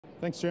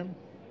Thanks, Jim.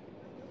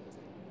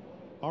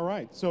 All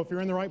right, so if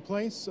you're in the right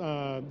place,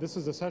 this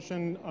is a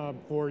session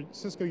for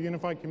Cisco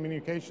Unified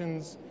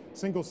Communications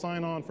single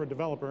sign-on for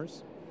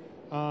developers.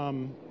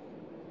 We're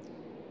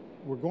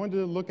going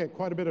to look at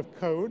quite a bit of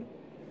code.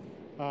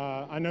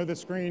 I know the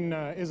screen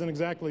isn't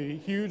exactly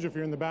huge if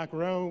you're in the back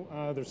row.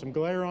 There's some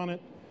glare on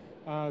it.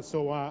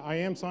 So I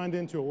am signed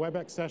into a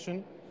Webex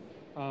session.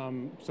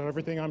 So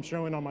everything I'm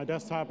showing on my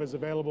desktop is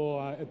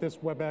available at this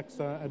Webex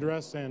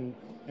address and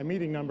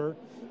meeting number.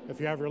 If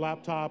you have your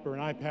laptop or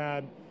an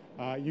iPad,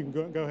 you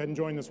can go ahead and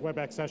join this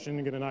Webex session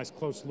and get a nice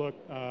close look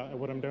at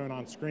what I'm doing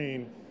on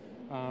screen.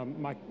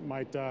 Might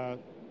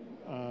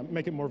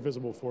make it more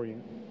visible for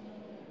you.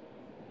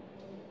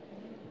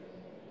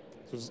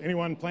 So is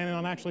anyone planning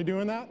on actually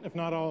doing that? If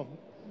not, I'll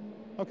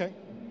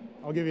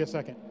give you a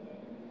second.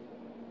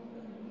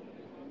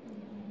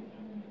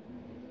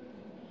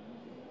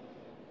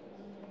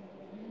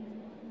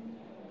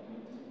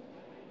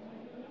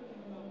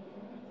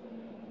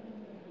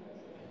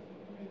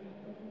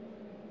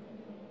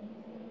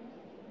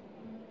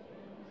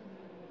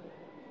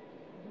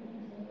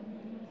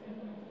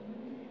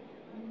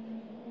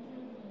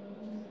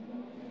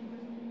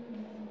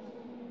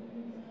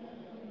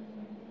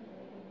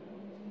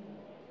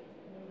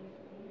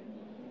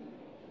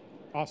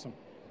 Awesome.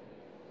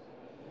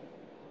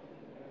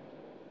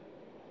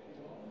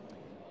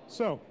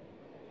 So,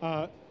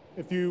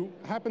 if you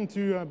happen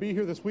to be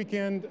here this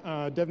weekend,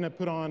 DevNet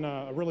put on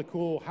a really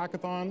cool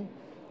hackathon,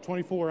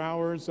 24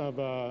 hours of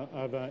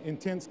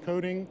intense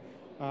coding.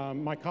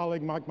 My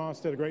colleague Mike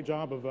Moss did a great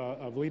job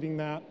of leading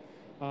that.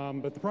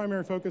 But the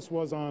primary focus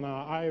was on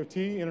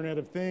IoT, Internet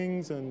of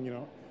Things, and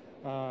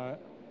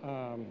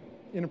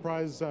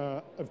enterprise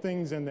of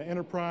things in the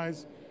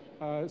enterprise.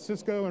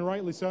 Cisco, and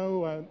rightly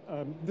so,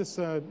 this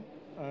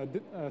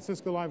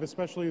Cisco Live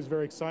especially is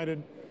very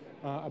excited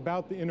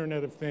about the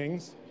Internet of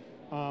Things.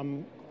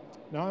 Now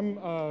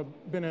I'm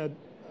been a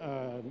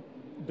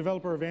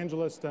developer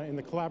evangelist in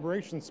the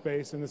collaboration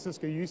space, in the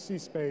Cisco UC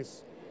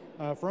space,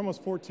 for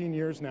almost 14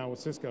 years now with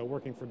Cisco,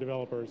 working for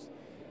developers.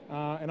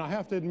 And I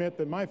have to admit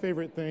that my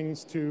favorite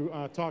things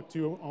to talk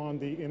to on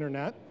the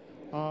Internet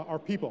are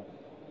people.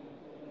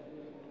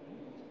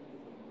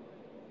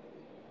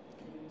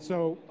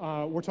 So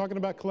we're talking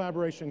about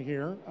collaboration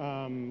here.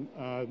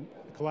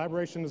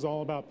 Collaboration is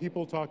all about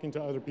people talking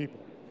to other people.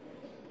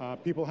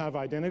 People have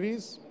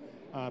identities.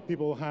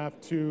 People have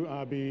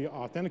to be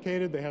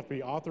authenticated. They have to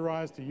be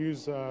authorized to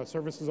use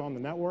services on the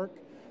network,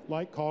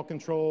 like call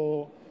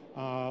control,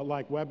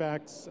 like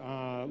Webex,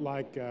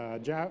 like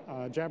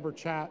Jabber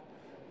Chat.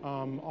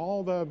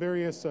 All the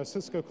various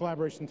Cisco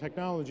collaboration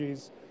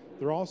technologies,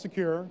 they're all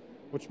secure,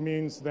 which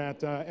means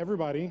that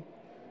everybody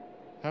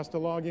has to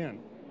log in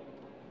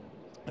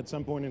at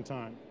some point in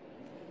time.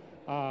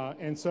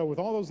 And so with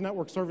all those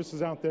network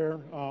services out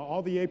there,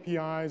 all the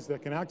APIs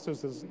that can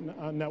access those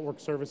network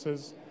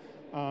services,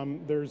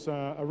 there's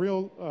a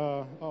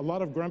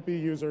lot of grumpy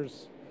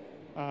users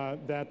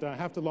that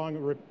have to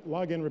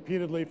log in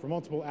repeatedly for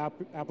multiple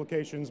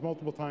applications,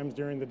 multiple times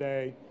during the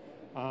day,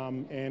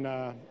 and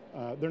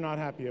they're not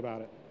happy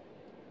about it.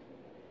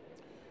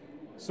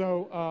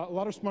 So a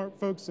lot of smart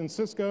folks in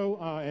Cisco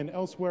and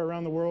elsewhere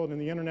around the world in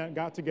the internet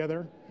got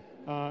together,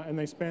 and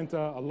they spent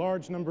a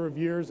large number of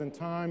years and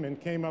time and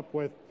came up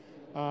with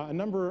a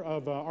number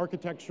of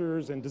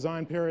architectures and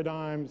design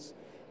paradigms,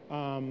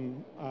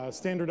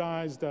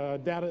 standardized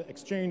data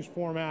exchange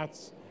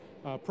formats,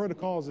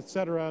 protocols, et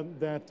cetera,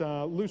 that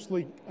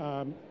loosely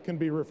can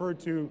be referred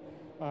to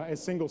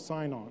as single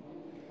sign-on.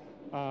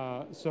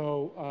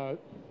 So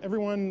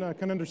everyone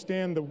can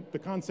understand the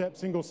concept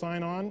single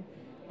sign-on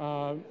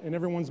in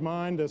everyone's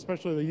mind,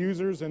 especially the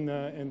users and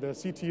the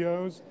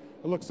CTOs.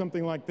 It looks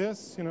something like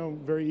this,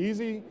 very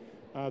easy.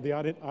 The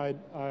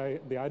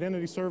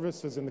identity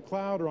service is in the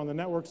cloud or on the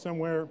network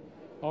somewhere.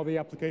 All the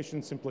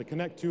applications simply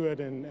connect to it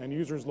and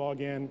users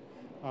log in,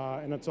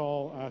 and it's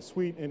all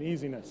sweet and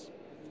easiness.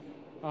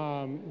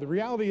 The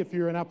reality, if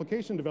you're an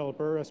application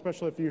developer,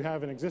 especially if you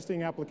have an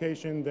existing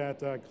application that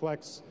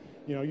collects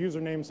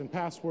usernames and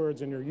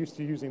passwords and you're used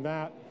to using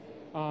that,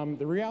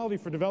 the reality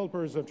for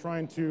developers of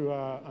trying to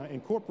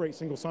incorporate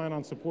single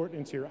sign-on support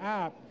into your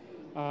app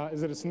is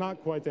that it's not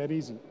quite that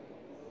easy.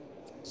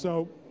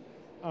 So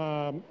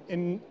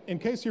in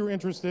case you were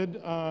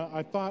interested,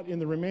 I thought in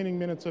the remaining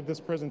minutes of this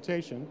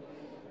presentation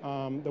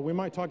that we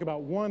might talk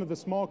about one of the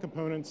small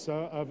components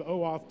of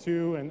OAuth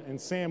 2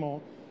 and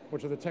SAML,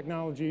 which are the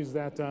technologies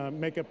that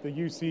make up the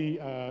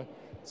UC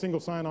single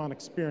sign-on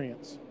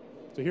experience.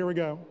 So here we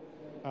go.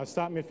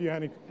 Stop me if you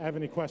have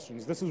any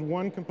questions. This is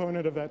one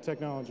component of that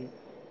technology.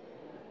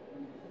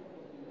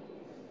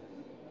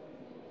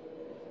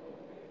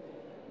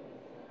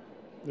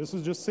 This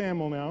is just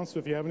SAML now, so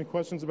if you have any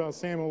questions about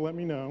SAML, let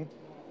me know.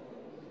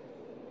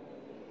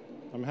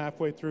 I'm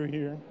halfway through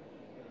here.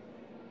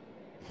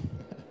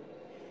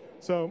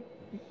 So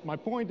my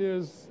point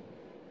is,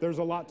 there's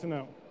a lot to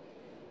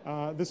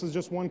know. This is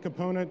just one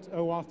component.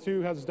 OAuth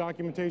 2 has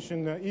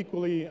documentation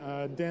equally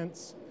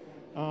dense.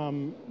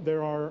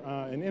 There are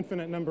an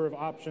infinite number of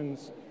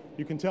options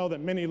you can tell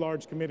that many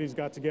large committees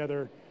got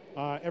together.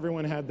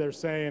 Everyone had their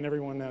say, and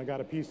everyone got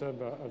a piece of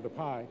the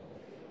pie.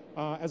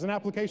 As an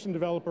application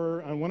developer,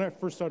 and when I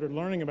first started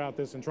learning about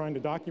this and trying to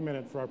document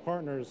it for our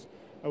partners,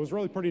 it was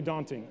really pretty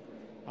daunting.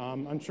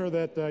 I'm sure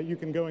that you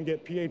can go and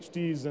get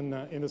PhDs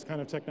in this kind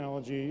of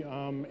technology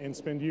and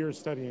spend years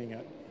studying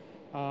it.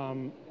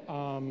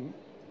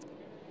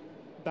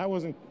 That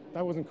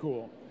wasn't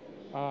cool.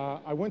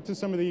 I went to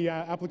some of the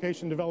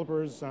application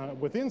developers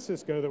within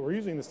Cisco that were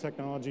using this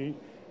technology,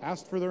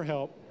 asked for their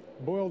help,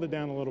 boiled it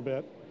down a little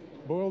bit,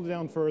 boiled it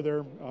down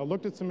further,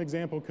 looked at some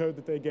example code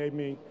that they gave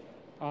me,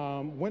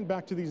 went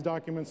back to these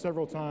documents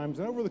several times,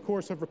 and over the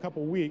course of a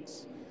couple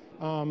weeks,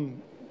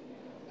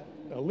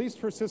 at least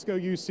for Cisco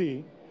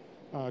UC,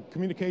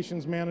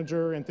 Communications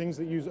Manager and things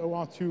that use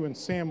OAuth 2 and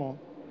SAML,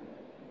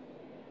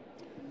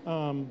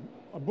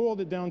 I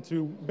boiled it down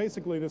to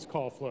basically this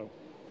call flow.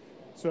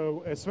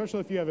 So especially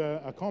if you have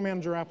a call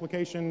manager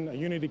application, a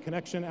Unity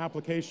connection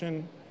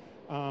application,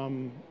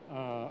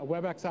 a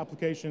Webex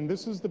application,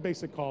 this is the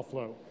basic call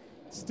flow.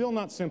 Still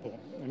not simple.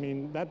 I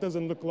mean, that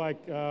doesn't look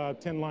like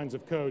 10 lines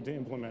of code to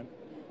implement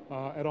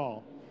at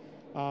all.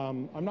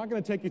 I'm not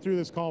going to take you through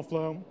this call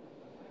flow.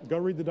 Go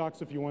read the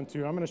docs if you want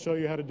to. I'm going to show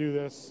you how to do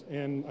this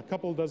in a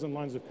couple dozen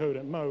lines of code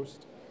at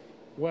most.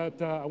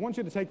 What I want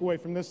you to take away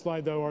from this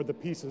slide, though, are the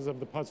pieces of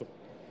the puzzle.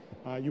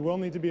 You will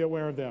need to be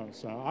aware of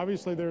those.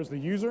 Obviously, there's the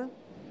user.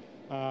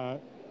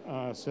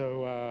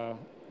 The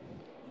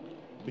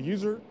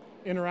user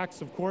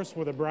interacts, of course,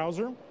 with a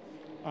browser.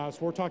 So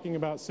we're talking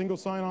about single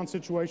sign-on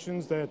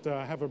situations that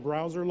have a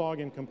browser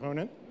login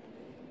component.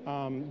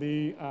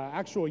 The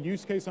actual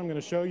use case I'm going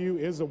to show you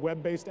is a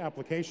web-based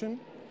application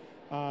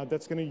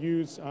that's going to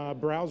use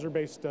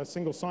browser-based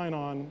single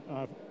sign-on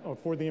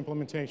for the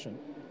implementation.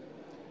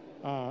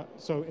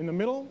 So in the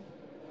middle,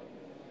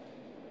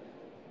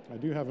 I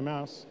do have a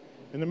mouse.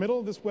 In the middle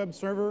of this web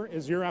server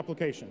is your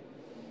application.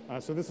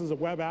 So this is a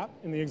web app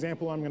in the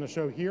example I'm going to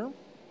show here.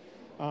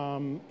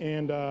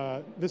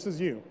 This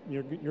is you.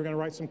 You're going to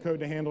write some code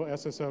to handle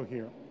SSO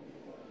here.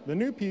 The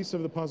new piece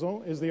of the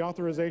puzzle is the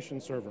authorization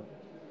server.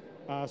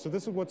 So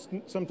this is what's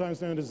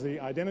sometimes known as the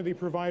identity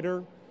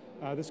provider.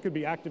 This could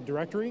be Active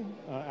Directory.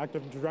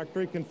 Active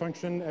Directory can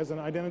function as an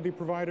identity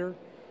provider,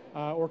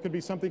 or it could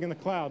be something in the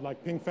cloud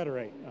like Ping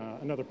Federate,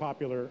 another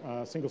popular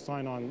single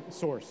sign-on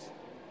source.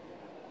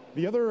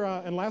 The other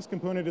and last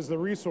component is the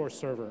resource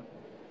server.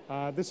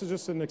 This is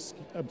just an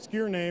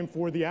obscure name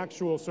for the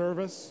actual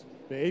service,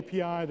 the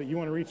API that you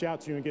want to reach out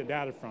to and get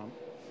data from.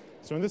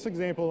 So in this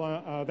example,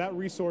 that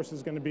resource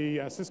is going to be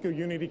Cisco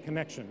Unity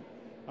Connection,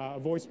 a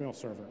voicemail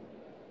server.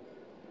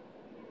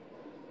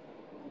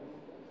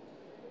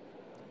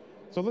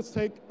 So let's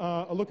take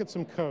a look at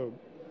some code.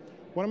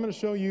 What I'm going to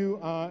show you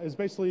is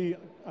basically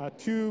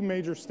two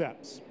major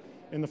steps.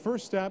 In the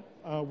first step,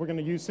 we're going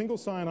to use single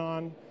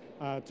sign-on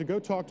to go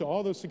talk to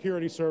all those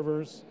security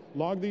servers,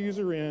 log the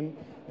user in,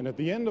 and at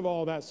the end of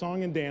all that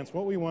song and dance,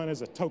 what we want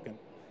is a token,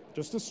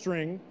 just a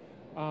string.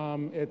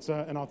 It's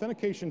an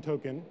authentication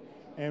token,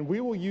 and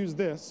we will use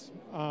this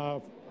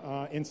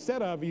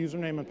instead of a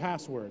username and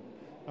password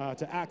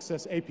to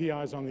access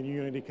APIs on the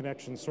Unity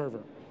Connection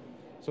server.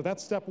 So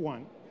that's step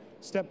one.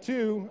 Step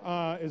two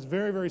is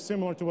very, very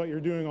similar to what you're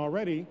doing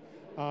already.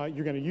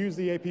 You're going to use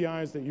the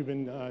APIs that you've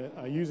been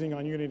using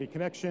on Unity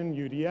Connection,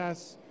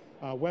 UDS,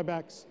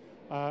 Webex,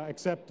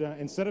 except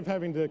instead of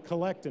having to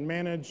collect and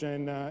manage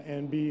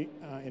and be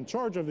in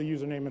charge of the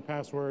username and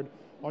password,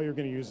 all you're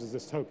going to use is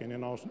this token,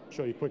 and I'll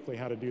show you quickly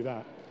how to do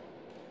that.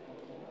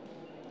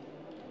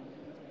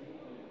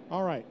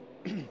 All right,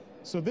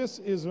 so this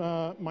is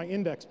my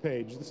index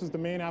page. This is the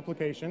main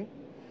application.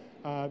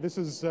 This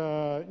is,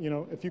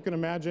 if you can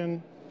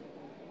imagine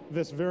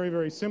this very,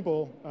 very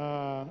simple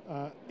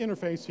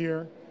interface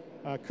here,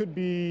 could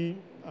be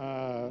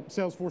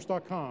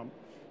Salesforce.com.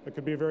 It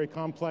could be a very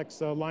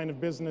complex line of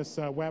business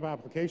web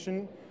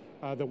application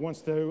that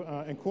wants to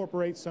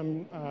incorporate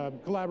some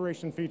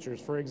collaboration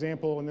features. For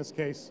example, in this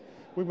case,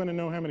 we want to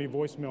know how many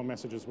voicemail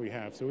messages we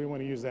have, so we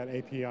want to use that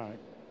API.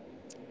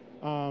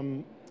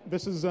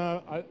 This is,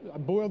 I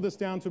boiled this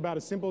down to about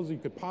as simple as you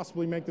could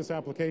possibly make this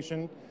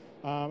application.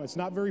 It's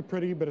not very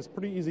pretty, but it's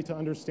pretty easy to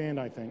understand,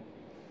 I think.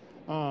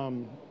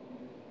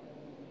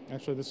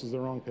 Actually, this is the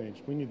wrong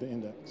page. We need the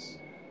index.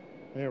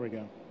 There we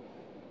go.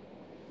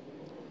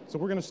 So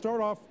we're going to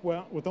start off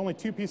with only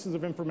two pieces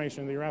of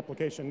information that your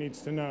application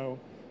needs to know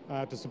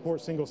to support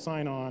single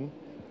sign-on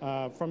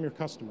from your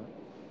customer.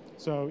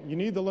 So you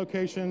need the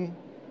location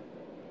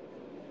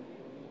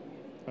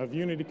of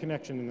Unity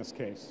Connection in this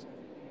case.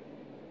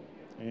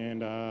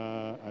 And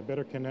I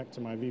better connect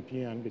to my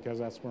VPN because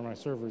that's where my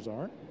servers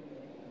are.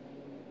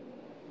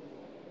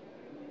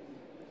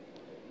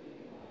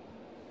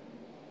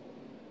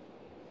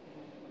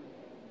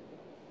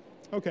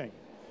 Okay.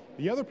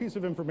 The other piece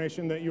of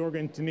information that you're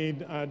going to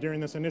need during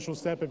this initial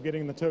step of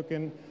getting the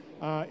token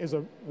is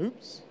a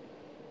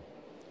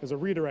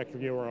redirect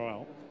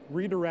URL.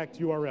 Redirect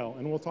URL,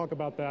 and we'll talk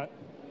about that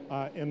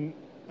in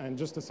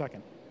just a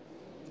second.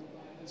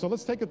 So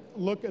let's take a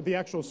look at the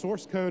actual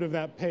source code of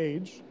that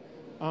page.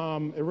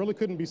 It really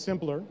couldn't be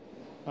simpler.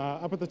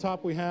 Up at the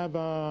top, we have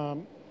our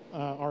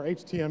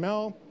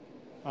HTML,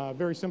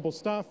 very simple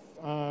stuff,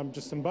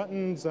 just some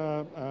buttons,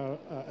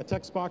 a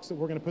text box that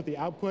we're going to put the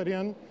output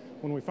in.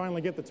 When we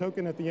finally get the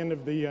token at the end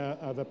of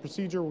the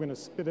procedure, we're going to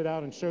spit it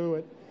out and show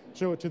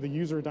it to the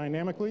user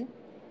dynamically.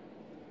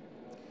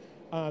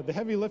 The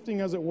heavy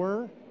lifting, as it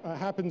were,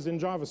 happens in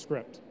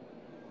JavaScript.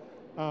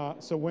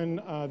 So when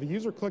the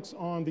user clicks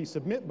on the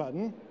submit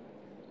button,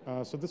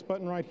 so this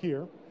button right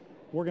here,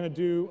 we're going to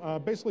do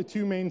basically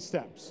two main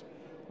steps.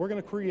 We're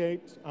going to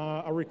create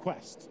a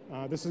request.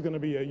 This is going to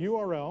be a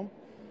URL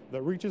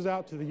that reaches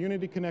out to the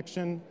Unity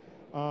Connection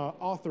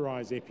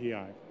Authorize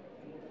API.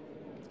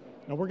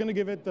 Now we're going to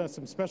give it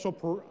some special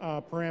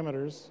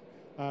parameters.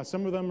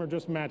 Some of them are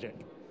just magic.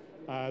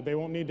 They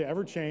won't need to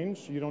ever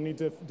change. You don't need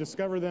to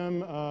discover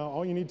them.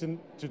 All you need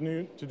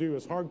to do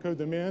is hard code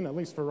them in, at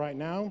least for right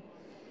now.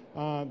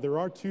 There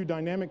are two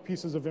dynamic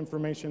pieces of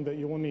information that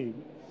you will need.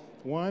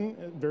 One,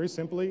 very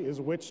simply,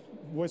 is which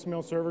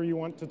voicemail server you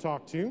want to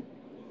talk to.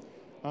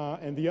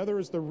 And the other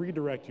is the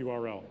redirect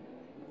URL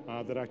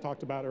that I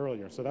talked about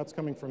earlier. So that's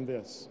coming from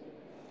this.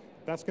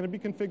 That's going to be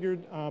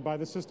configured by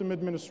the system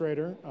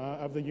administrator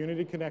of the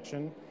Unity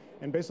connection.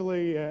 And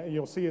basically,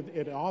 you'll see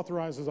it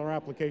authorizes our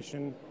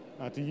application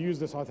to use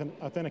this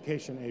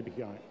authentication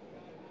API.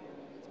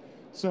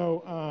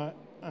 So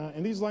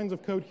in these lines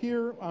of code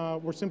here,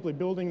 we're simply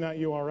building that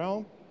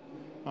URL.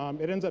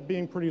 It ends up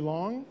being pretty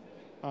long.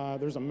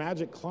 There's a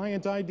magic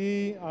client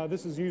ID.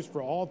 This is used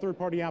for all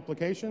third-party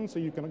applications, so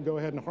you can go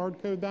ahead and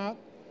hard code that.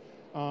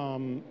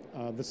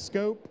 The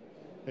scope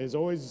is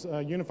always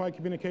Unified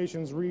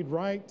Communications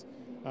read-write.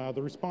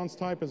 The response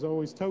type is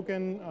always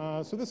token.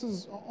 So this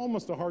is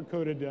almost a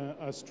hard-coded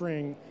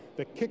string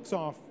that kicks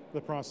off the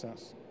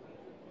process.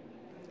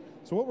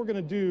 So what we're going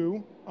to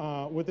do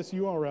with this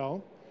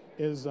URL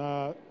is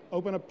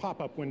open a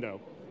pop-up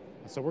window.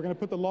 So we're going to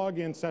put the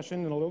login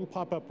session in a little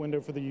pop-up window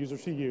for the user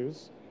to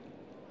use.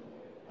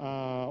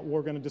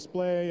 We're going to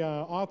display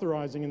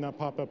authorizing in that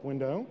pop-up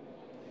window.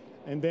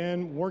 And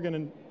then we're going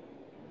to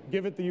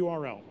give it the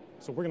URL.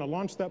 So we're going to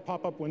launch that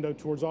pop-up window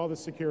towards all the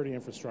security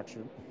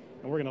infrastructure.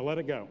 And we're going to let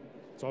it go.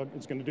 So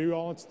it's going to do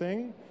all its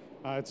thing.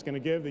 It's going to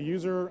give the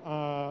user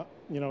a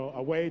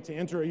way to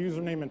enter a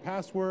username and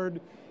password.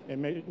 It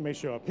may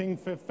show a ping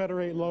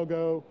federate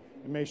logo.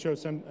 It may show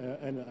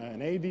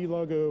an AD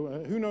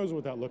logo. Who knows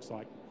what that looks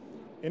like?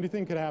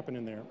 Anything could happen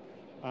in there.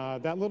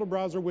 That little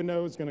browser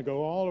window is going to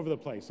go all over the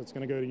place. It's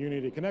going to go to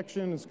Unity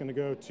Connection. It's going to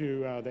go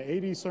to the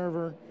AD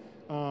server.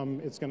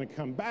 It's going to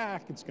come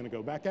back. It's going to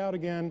go back out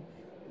again.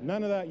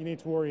 None of that you need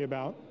to worry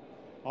about.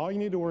 All you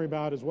need to worry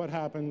about is what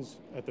happens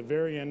at the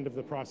very end of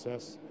the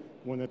process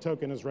when the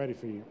token is ready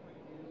for you.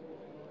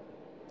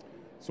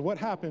 So what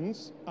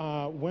happens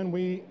when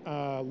we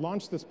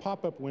launch this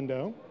pop-up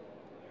window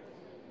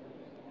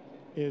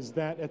is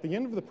that at the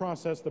end of the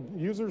process, the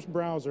user's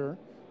browser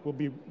will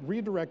be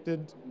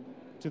redirected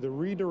to the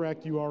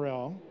redirect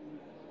URL,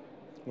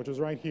 which is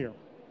right here.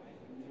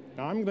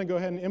 Now I'm going to go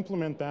ahead and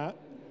implement that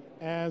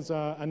as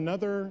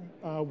another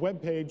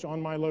web page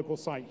on my local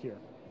site here.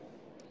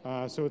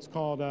 So it's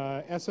called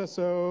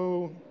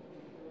SSO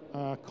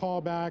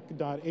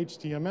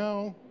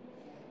callback.html.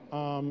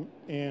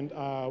 And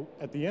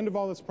at the end of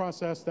all this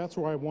process, that's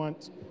where I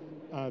want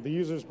the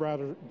user's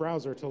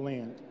browser to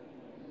land.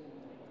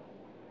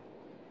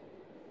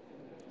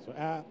 So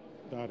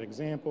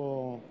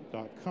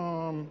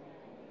app.example.com,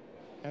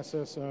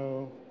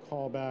 SSO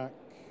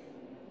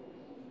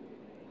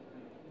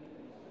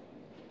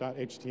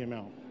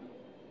callback.html.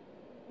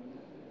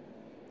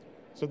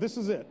 So this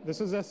is it. This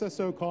is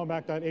SSO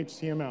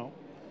callback.html.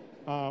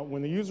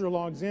 When the user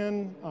logs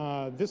in,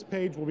 this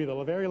page will be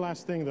the very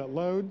last thing that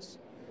loads.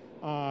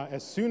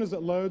 As soon as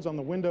it loads on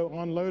the window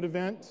onload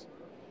event,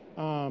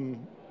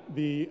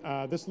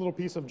 this little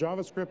piece of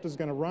JavaScript is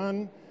going to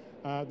run.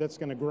 That's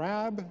going to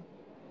grab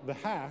the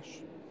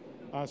hash.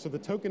 So the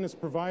token is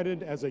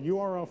provided as a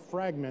URL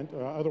fragment,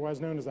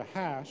 otherwise known as a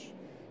hash.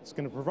 It's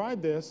going to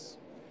provide this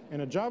in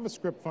a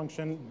JavaScript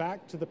function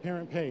back to the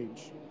parent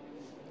page.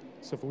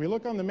 So if we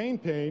look on the main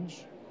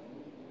page,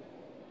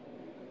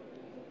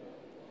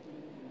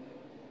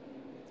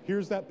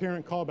 here's that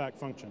parent callback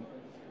function.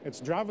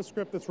 It's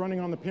JavaScript that's running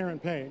on the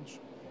parent page.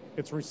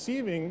 It's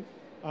receiving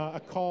a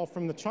call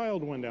from the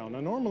child window.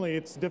 Now, normally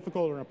it's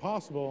difficult or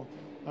impossible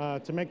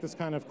to make this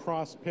kind of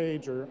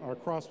cross-page or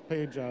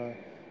cross-page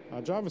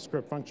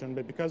JavaScript function,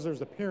 but because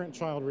there's a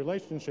parent-child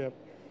relationship,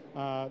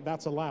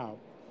 that's allowed.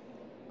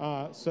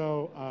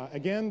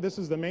 Again, this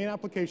is the main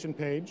application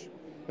page.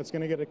 It's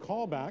going to get a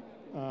callback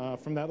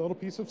from that little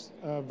piece of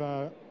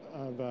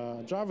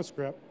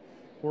JavaScript.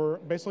 We're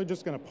basically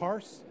just going to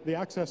parse the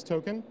access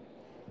token,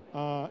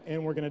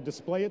 and we're going to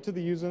display it to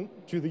the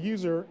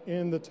user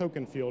in the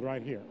token field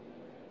right here.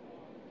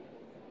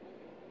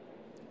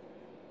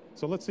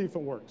 So let's see if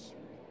it works.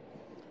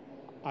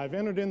 I've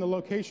entered in the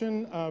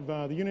location of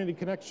the Unity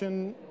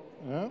connection.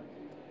 Got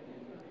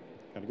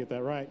to get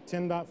that right.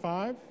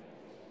 10.5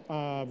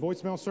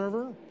 voicemail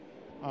server.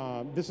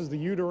 This is the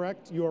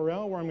udirect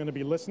URL where I'm going to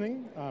be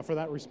listening for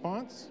that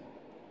response.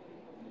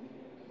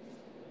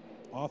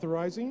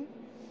 Authorizing.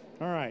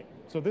 All right,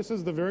 so this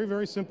is the very,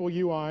 very simple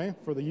UI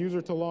for the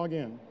user to log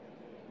in.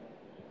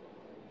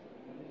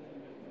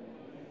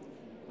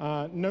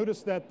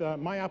 Notice that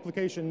my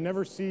application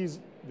never sees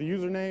the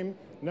username,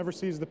 never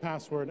sees the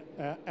password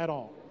at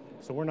all.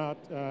 So we're not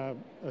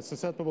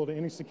susceptible to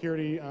any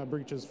security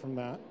breaches from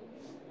that.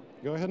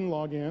 Go ahead and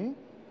log in.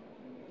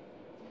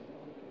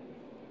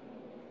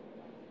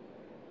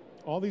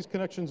 All these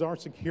connections are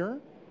secure.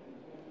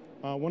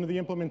 One of the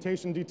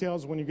implementation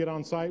details when you get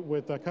on site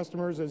with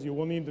customers is you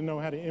will need to know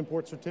how to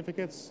import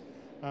certificates,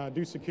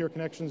 do secure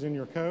connections in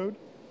your code.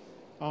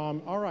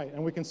 All right,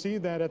 and we can see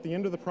that at the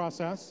end of the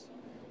process,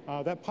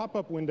 that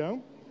pop-up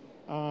window,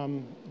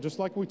 just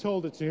like we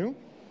told it to,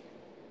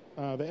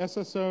 the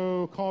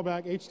SSO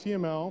callback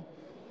HTML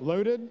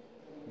loaded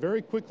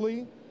very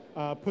quickly,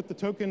 put the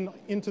token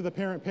into the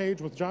parent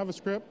page with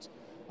JavaScript,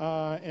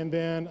 and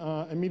then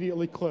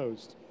immediately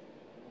closed.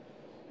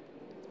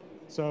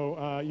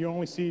 So you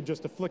only see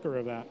just a flicker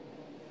of that.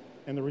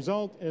 And the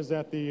result is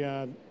that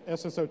the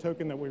SSO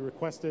token that we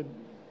requested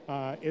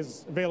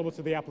is available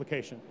to the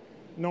application.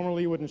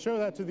 Normally, you wouldn't show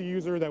that to the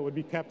user. That would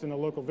be kept in a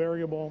local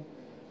variable.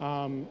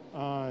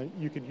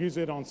 You could use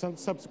it on some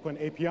subsequent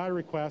API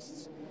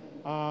requests,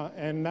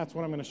 and that's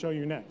what I'm going to show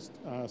you next.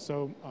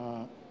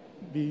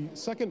 The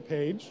second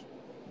page,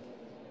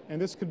 and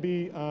this could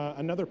be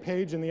another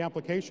page in the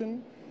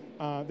application.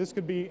 This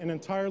could be an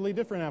entirely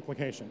different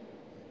application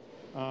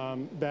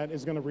that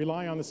is going to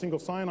rely on the single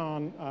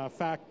sign-on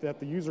fact that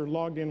the user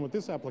logged in with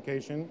this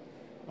application.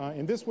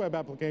 In this web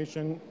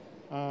application,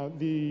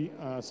 the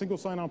single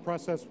sign-on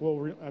process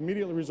will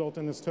immediately result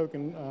in this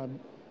token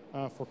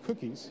for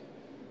cookies.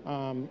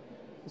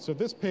 So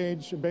this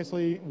page,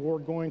 basically, we're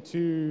going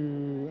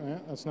to,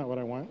 that's not what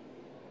I want.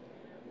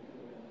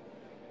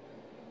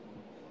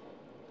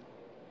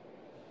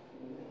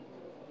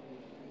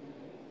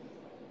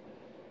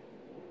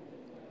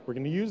 We're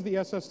going to use the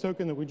SS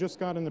token that we just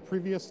got in the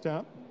previous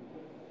step,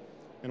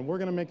 and we're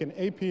going to make an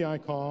API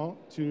call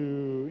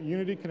to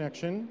Unity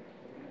Connection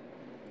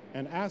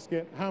and ask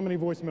it how many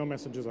voicemail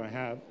messages I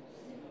have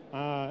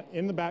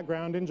in the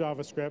background in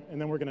JavaScript,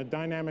 and then we're going to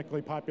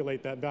dynamically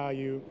populate that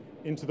value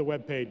into the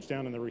web page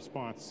down in the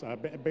response,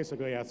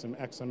 basically add some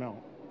XML.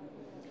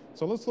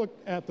 So let's look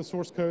at the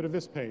source code of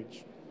this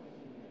page.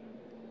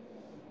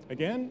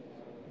 Again,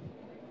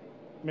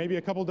 maybe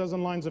a couple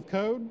dozen lines of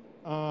code.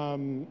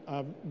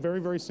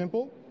 Very, very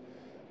simple.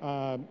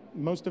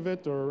 Most of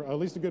it, or at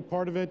least a good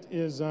part of it,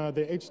 is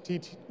the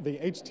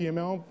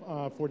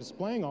HTML for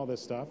displaying all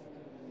this stuff.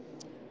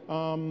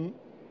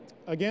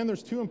 Again,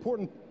 there's two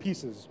important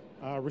pieces,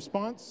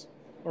 response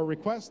or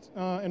request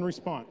and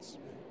response.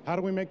 How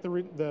do we make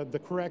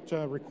the correct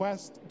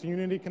request to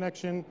Unity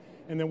Connection,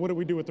 and then what do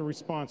we do with the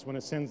response when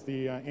it sends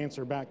the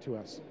answer back to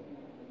us?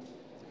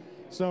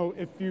 So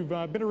if you've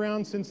been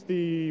around since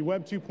the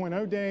Web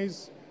 2.0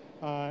 days,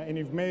 and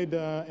you've made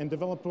and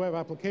developed web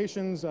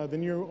applications,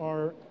 then you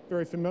are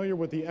very familiar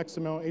with the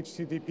XML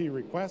HTTP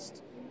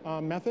request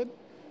method.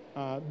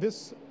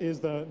 This is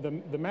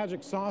the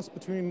magic sauce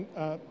between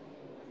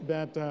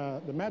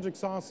the magic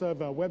sauce of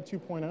Web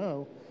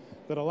 2.0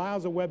 that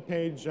allows a web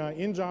page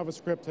in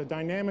JavaScript to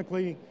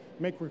dynamically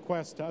make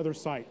requests to other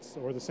sites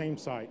or the same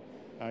site,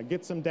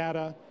 get some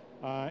data,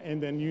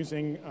 and then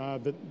using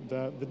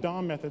the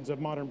DOM methods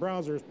of modern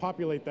browsers,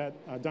 populate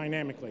that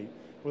dynamically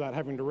without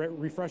having to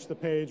refresh the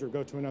page or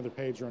go to another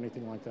page or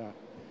anything like that.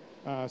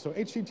 So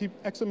XML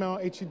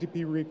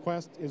HTTP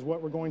request is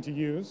what we're going to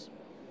use.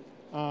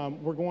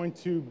 We're going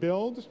to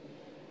build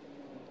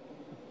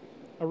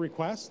a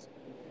request.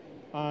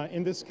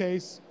 In this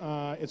case,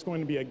 it's going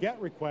to be a GET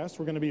request.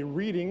 We're going to be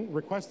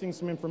requesting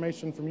some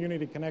information from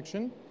Unity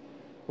Connection.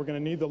 We're going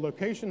to need the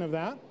location of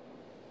that,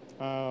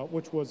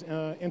 which was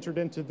entered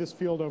into this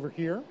field over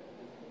here.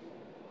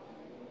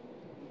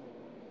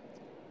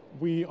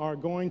 We are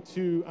going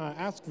to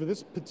ask for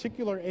this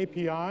particular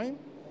API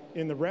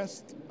in the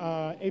REST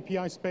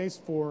API space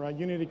for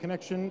Unity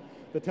Connection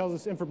that tells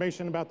us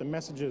information about the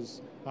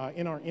messages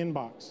in our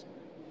inbox.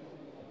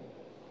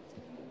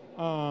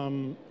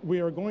 We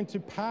are going to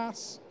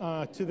pass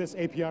to this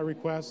API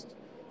request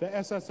the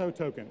SSO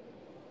token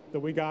that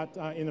we got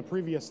in the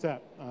previous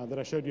step that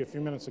I showed you a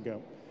few minutes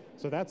ago.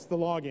 So that's the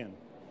login.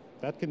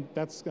 That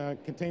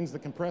contains the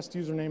compressed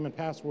username and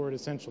password,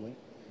 essentially.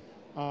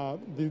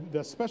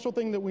 The special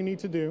thing that we need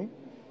to do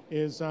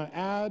is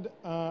add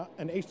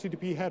an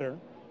HTTP header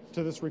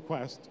to this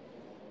request.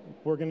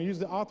 We're going to use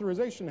the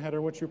authorization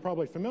header, which you're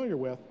probably familiar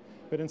with,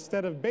 but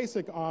instead of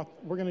basic auth,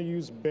 we're going to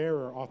use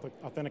bearer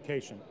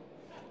authentication.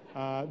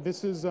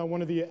 This is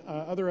one of the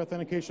other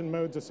authentication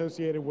modes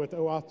associated with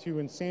OAuth 2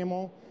 and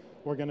SAML.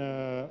 We're going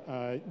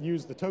to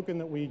use the token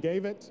that we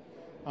gave it,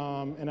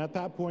 and at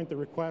that point, the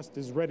request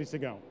is ready to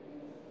go.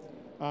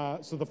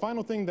 So the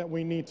final thing that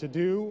we need to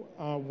do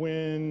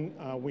when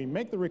we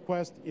make the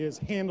request is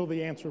handle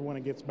the answer when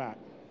it gets back.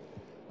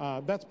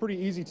 That's pretty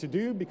easy to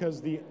do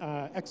because the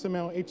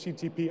XML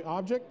HTTP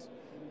object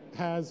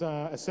has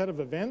a set of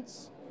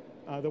events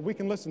that we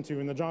can listen to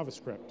in the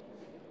JavaScript.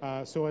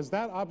 So as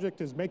that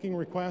object is making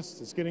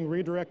requests, it's getting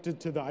redirected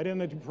to the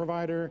identity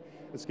provider,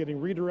 it's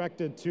getting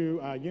redirected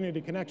to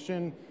Unity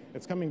connection,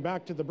 it's coming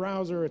back to the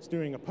browser, it's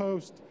doing a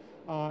post.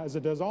 As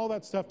it does all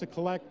that stuff to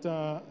collect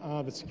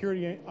the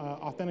security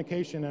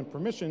authentication and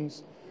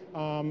permissions,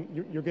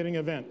 you're getting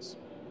events.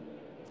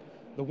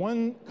 The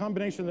one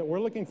combination that we're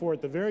looking for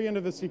at the very end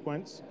of the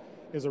sequence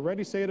is a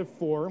ready state of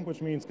 4,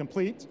 which means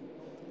complete,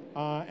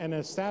 and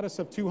a status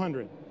of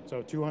 200.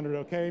 So 200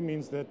 OK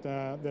means that,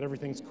 that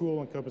everything's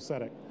cool and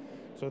copacetic.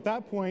 So at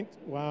that point,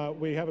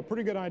 we have a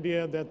pretty good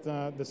idea that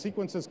the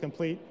sequence is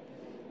complete.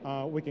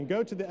 We can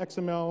go to the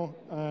XML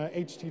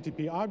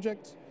HTTP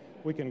object.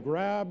 We can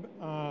grab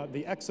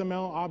the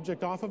XML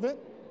object off of it,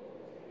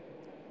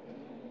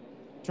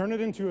 turn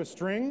it into a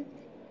string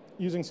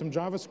using some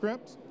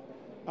JavaScript,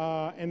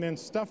 and then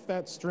stuff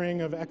that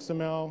string of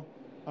XML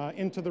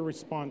into the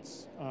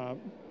response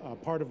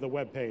part of the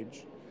web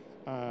page.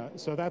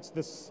 So that's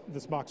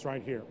this box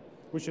right here.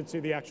 We should see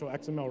the actual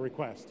XML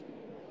request.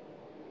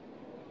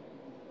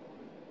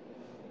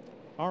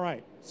 All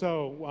right,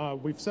 so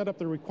we've set up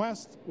the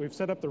request, we've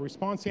set up the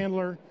response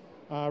handler.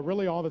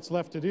 Really all that's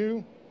left to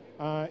do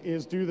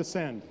is do the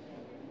send.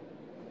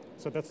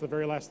 So that's the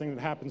very last thing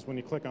that happens when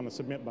you click on the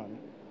submit button.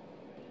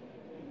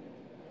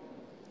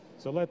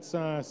 So let's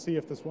see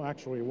if this will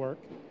actually work.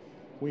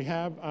 We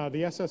have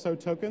the SSO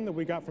token that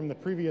we got from the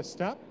previous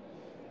step.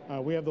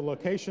 We have the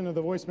location of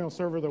the voicemail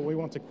server that we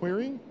want to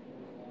query.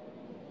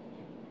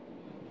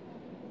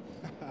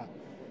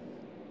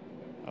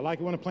 I like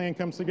it when a plan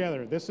comes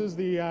together. This is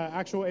the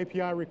actual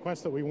API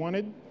request that we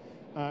wanted.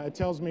 It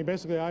tells me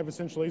basically I have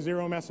essentially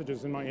 0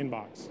 messages in my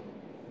inbox.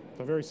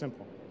 So very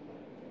simple.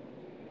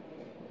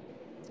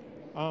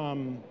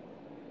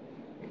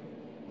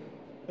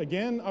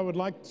 Again, I would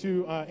like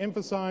to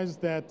emphasize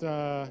that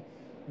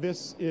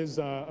this is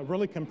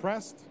really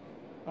compressed.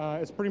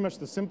 It's pretty much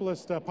the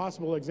simplest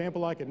possible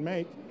example I could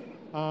make.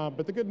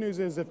 But the good news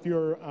is if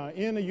you're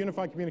in a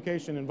unified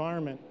communication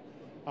environment,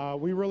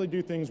 we really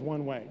do things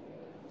one way.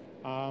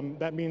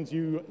 That means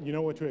you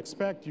know what to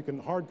expect. You can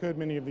hard code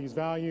many of these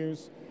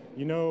values.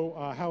 You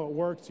know how it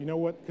works. You know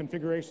what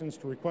configurations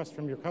to request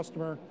from your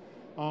customer.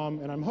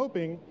 And I'm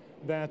hoping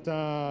that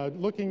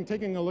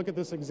taking a look at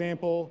this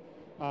example,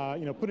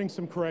 putting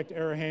some correct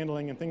error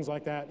handling and things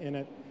like that in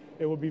it,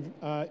 it will be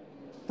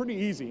pretty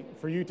easy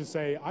for you to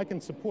say, I can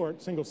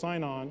support single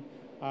sign-on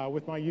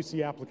with my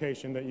UC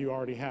application that you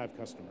already have,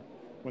 customer,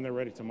 when they're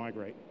ready to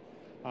migrate.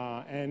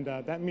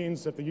 That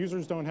means if the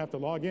users don't have to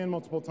log in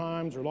multiple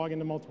times or log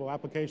into multiple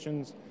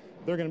applications,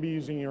 they're going to be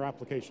using your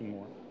application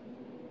more.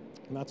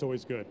 And that's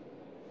always good.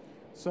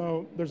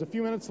 So there's a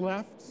few minutes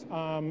left.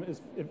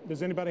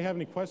 Does anybody have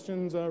any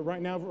questions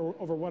right now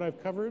over what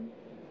I've covered?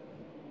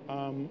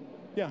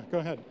 Yeah, go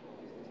ahead.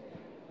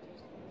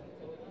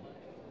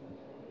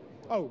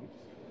 Oh,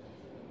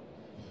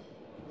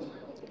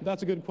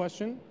 that's a good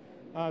question.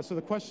 So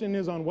the question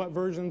is on what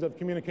versions of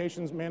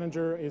Communications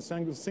Manager is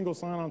single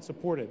sign-on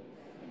supported.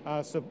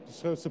 So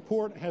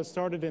support has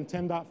started in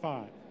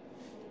 10.5.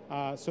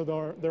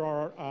 So there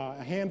are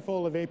a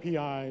handful of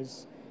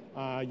APIs.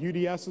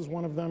 UDS is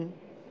one of them.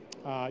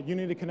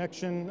 Unity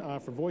connection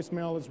for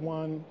voicemail is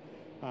one.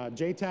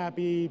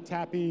 JTAPI,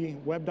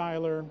 TAPI, Web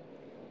Dialer,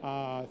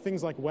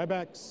 things like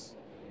Webex.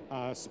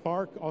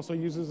 Spark also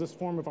uses this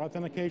form of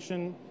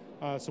authentication.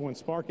 So when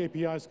Spark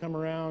APIs come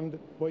around,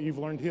 what you've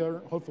learned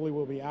here hopefully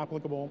will be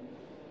applicable.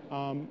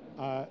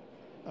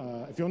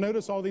 If you'll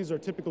notice, all these are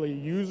typically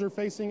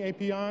user-facing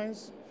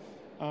APIs.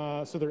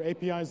 So they're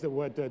APIs that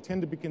would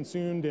tend to be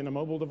consumed in a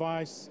mobile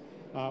device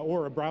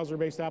or a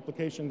browser-based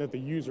application that the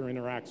user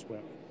interacts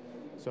with.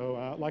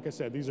 So like I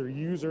said, these are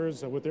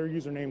users with their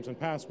usernames and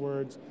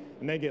passwords,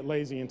 and they get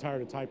lazy and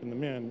tired of typing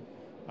them in,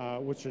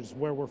 which is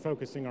where we're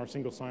focusing our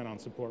single sign-on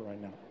support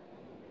right now.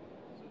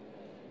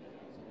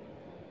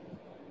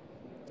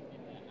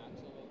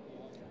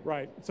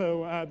 Right,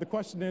 so the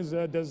question is,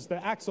 does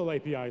the Axel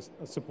API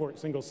support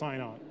single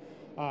sign-on?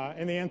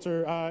 And the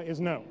answer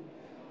is no,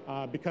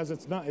 because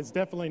it's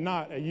definitely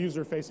not a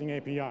user-facing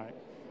API.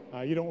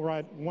 You don't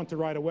want to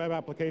write a web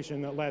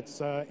application that lets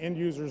end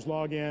users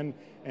log in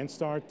and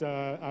start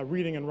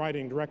reading and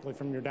writing directly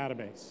from your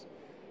database.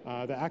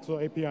 The Axel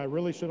API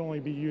really should only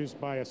be used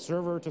by a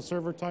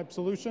server-to-server type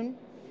solution.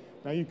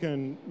 Now you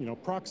can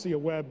proxy a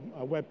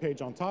web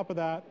page on top of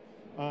that,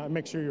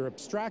 make sure you're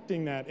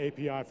abstracting that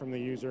API from the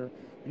user.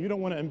 You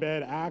don't want to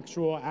embed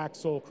actual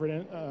Axel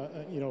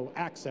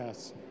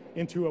access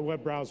into a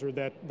web browser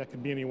that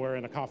could be anywhere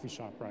in a coffee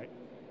shop, right?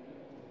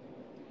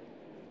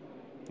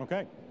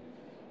 Okay.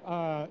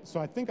 So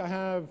I think I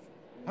have,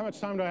 how much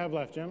time do I have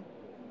left, Jim?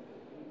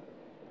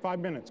 5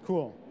 minutes,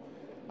 cool.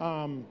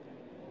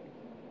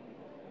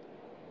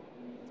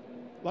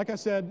 Like I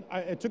said,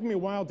 it took me a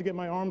while to get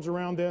my arms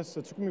around this.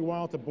 It took me a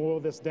while to boil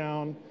this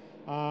down.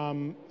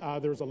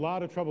 There's a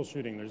lot of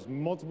troubleshooting. There's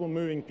multiple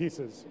moving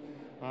pieces.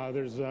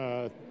 There's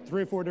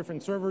 3 or 4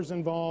 different servers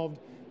involved.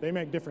 They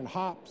make different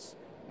hops.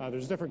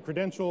 There's different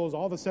credentials.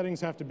 All the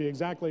settings have to be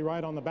exactly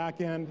right on the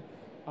back end.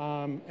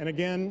 And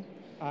again,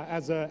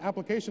 as an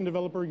application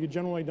developer, you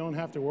generally don't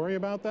have to worry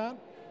about that.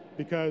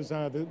 because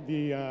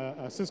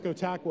the Cisco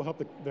TAC will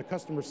help the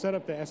customer set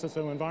up the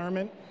SSO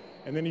environment,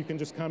 and then you can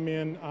just come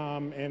in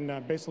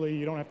and basically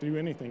you don't have to do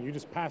anything. You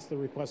just pass the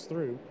request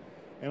through,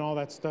 and all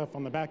that stuff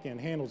on the back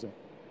end handles it.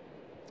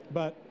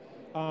 But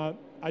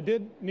I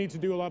did need to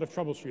do a lot of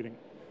troubleshooting.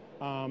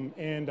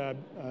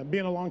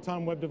 Being a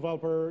long-time web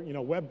developer,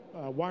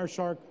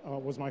 Wireshark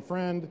was my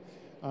friend.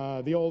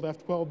 The old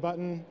F12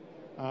 button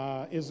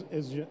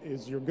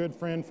is your good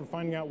friend for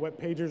finding out what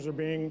pages are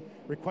being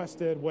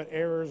requested, what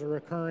errors are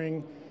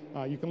occurring.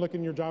 You can look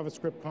in your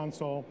JavaScript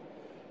console.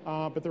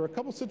 But there are a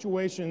couple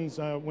situations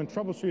when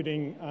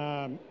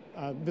troubleshooting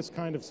this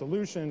kind of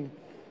solution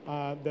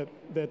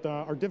that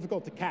are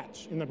difficult to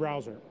catch in the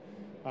browser.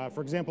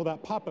 For example,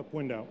 that pop-up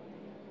window.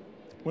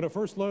 When it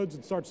first loads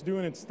and starts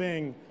doing its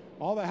thing,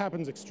 all that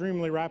happens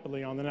extremely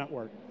rapidly on the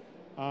network.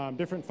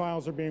 Different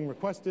files are being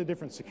requested,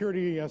 different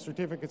security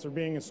certificates are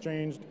being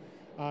exchanged.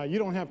 You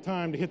don't have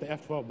time to hit the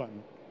F12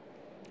 button.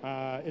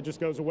 It just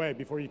goes away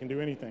before you can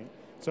do anything.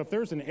 So if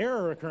there's an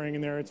error occurring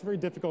in there, it's very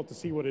difficult to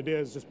see what it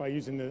is just by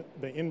using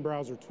the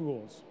in-browser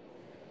tools.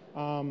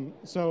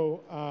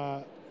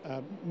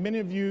 Many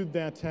of you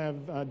that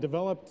have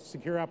developed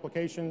secure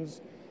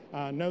applications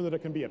know that it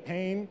can be a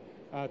pain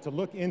to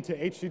look into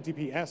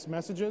HTTPS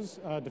messages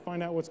to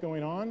find out what's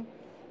going on.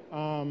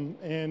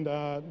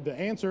 The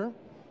answer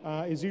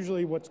is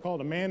usually what's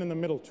called a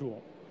man-in-the-middle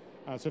tool.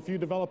 So if you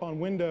develop on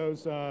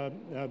Windows,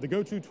 the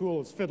go-to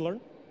tool is Fiddler.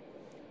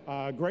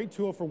 Great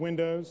tool for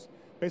Windows.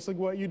 Basically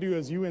what you do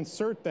is you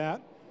insert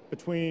that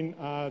between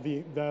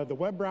the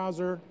web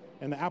browser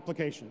and the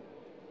application.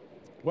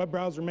 Web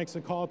browser makes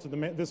a call to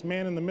this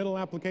man-in-the-middle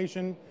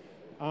application.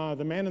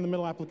 The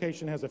man-in-the-middle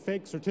application has a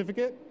fake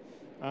certificate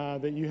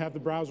that you have the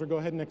browser go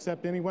ahead and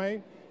accept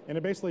anyway, and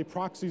it basically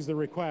proxies the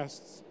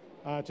requests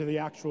to the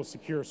actual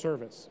secure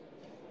service.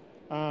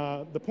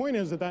 The point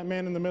is that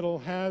man-in-the-middle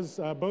has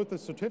both the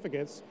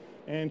certificates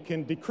and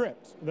can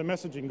decrypt the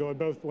messaging going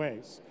both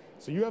ways.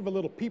 So you have a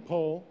little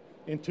peephole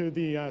into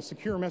the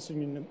secure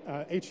messaging,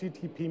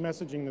 HTTP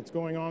messaging that's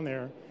going on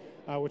there,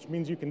 which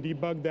means you can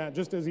debug that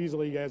just as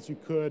easily as you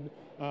could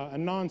a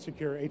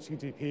non-secure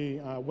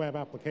HTTP web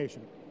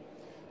application.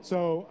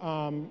 So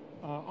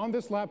on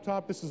this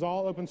laptop, this is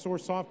all open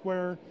source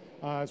software.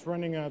 It's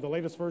running the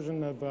latest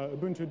version of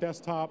Ubuntu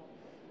Desktop.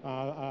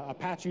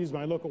 Apache is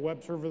my local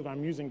web server that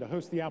I'm using to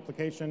host the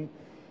application.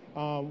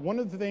 One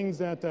of the things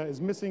that is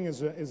missing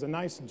is a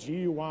nice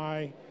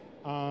GUI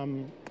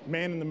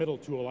man-in-the-middle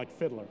tool like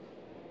Fiddler.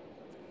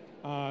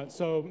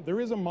 So there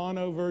is a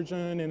mono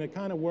version, and it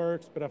kind of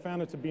works, but I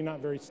found it to be not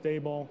very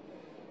stable.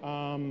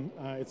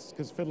 It's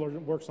because Fiddler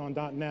works on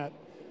 .NET.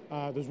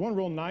 There's one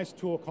real nice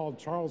tool called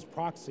Charles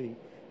Proxy,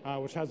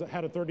 which had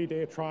a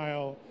 30-day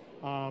trial,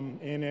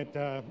 and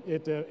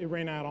it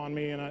ran out on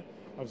me, and I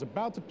was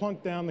about to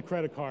plunk down the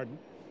credit card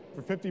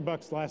for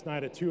 $50 last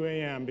night at 2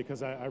 a.m.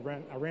 because I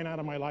ran out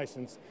of my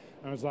license.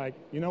 And I was like,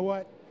 you know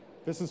what?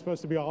 This is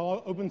supposed to be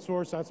all open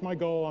source. That's my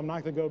goal. I'm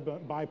not going to go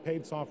buy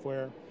paid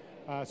software.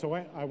 So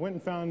I went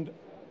and found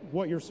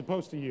what you're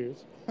supposed to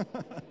use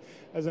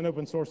as an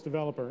open source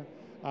developer.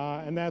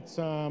 And that's,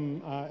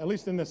 at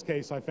least in this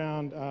case, I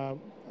found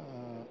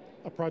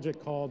a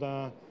project called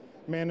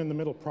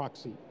Man-in-the-Middle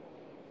Proxy.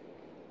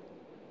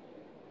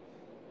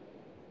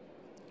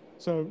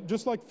 So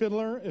just like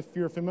Fiddler, if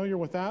you're familiar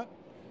with that,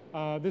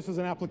 this is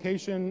an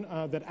application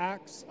that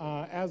acts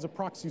as a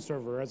proxy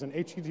server, as an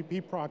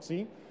HTTP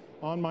proxy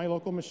on my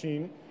local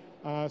machine.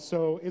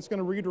 So it's going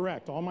to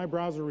redirect all my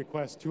browser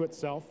requests to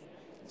itself.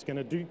 It's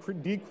going to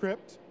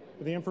decrypt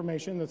the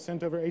information that's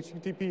sent over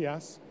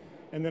HTTPS,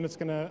 and then it's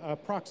going to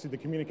proxy the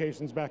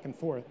communications back and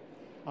forth,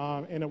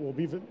 and it will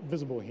be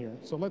visible here.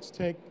 So let's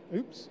take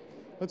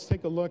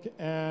a look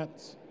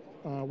at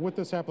what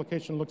this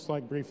application looks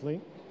like briefly,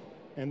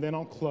 and then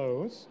I'll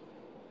close.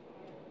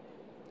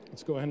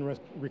 Let's go ahead and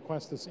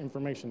request this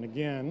information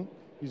again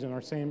using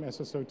our same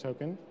SSO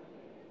token.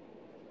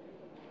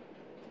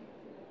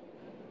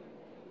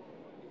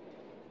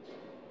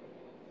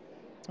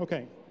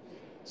 Okay,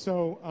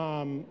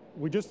 so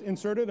we just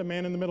inserted a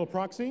man-in-the-middle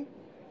proxy.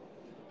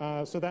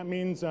 So that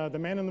means the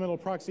man-in-the-middle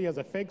proxy has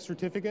a fake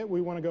certificate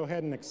we want to go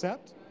ahead and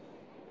accept.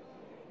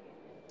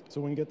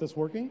 So we can get this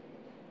working.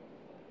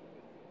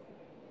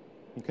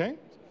 Okay,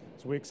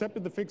 so we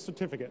accepted the fake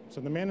certificate.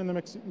 So the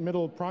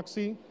man-in-the-middle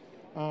proxy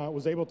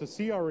was able to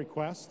see our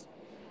request,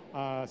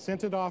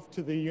 sent it off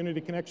to the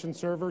Unity Connection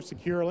server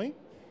securely,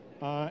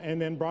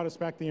 and then brought us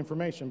back the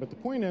information. But the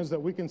point is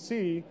that we can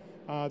see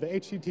the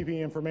HTTP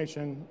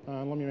information,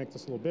 let me make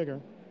this a little bigger,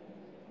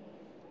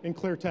 in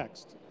clear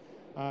text.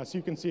 So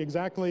you can see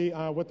exactly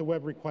what the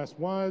web request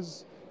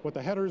was, what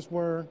the headers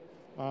were,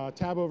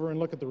 tab over and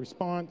look at the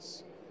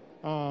response.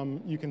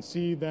 You can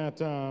see that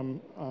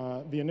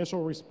the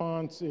initial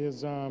response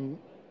is the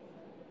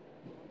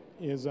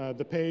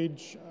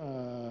page.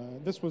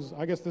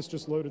 I guess this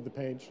just loaded the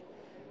page.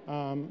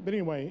 But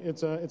anyway,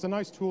 it's a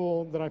nice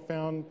tool that I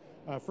found,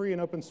 free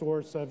and open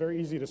source, very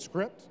easy to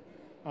script.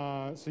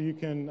 So you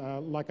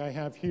can, like I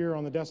have here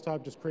on the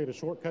desktop, just create a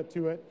shortcut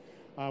to it.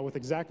 with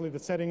exactly the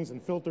settings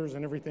and filters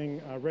and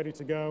everything ready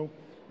to go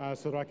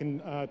so that I can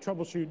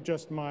troubleshoot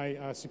just my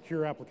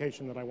secure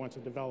application that I want to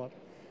develop,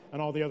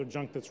 and all the other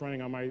junk that's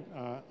running on my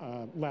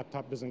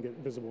laptop doesn't get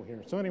visible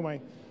here. So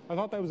anyway, I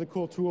thought that was a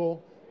cool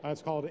tool.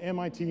 It's called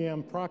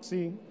MITM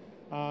Proxy.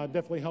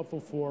 Definitely helpful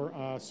for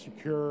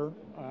secure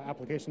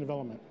application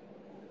development.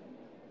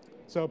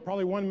 So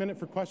probably 1 minute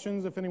for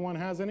questions if anyone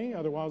has any.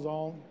 Otherwise,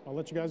 I'll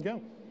let you guys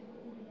go.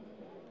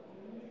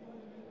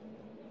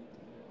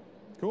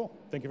 Cool.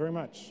 Thank you very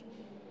much.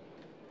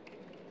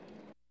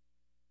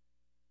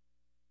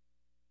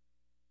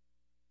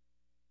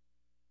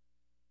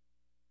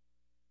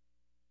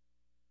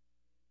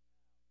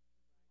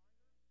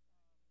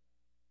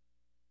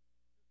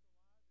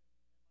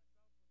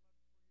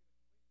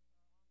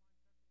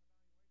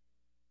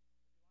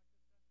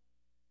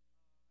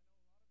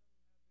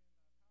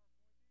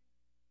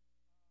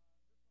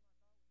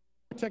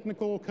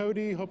 Technical,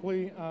 codey,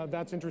 hopefully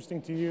that's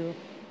interesting to you.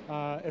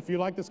 If you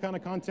like this kind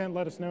of content,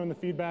 let us know in the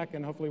feedback,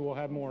 and hopefully we'll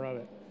have more of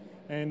it.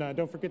 And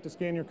don't forget to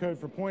scan your code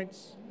for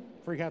points,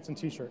 free hats and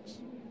t-shirts.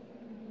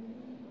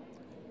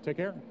 Take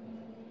care.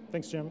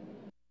 Thanks, Jim.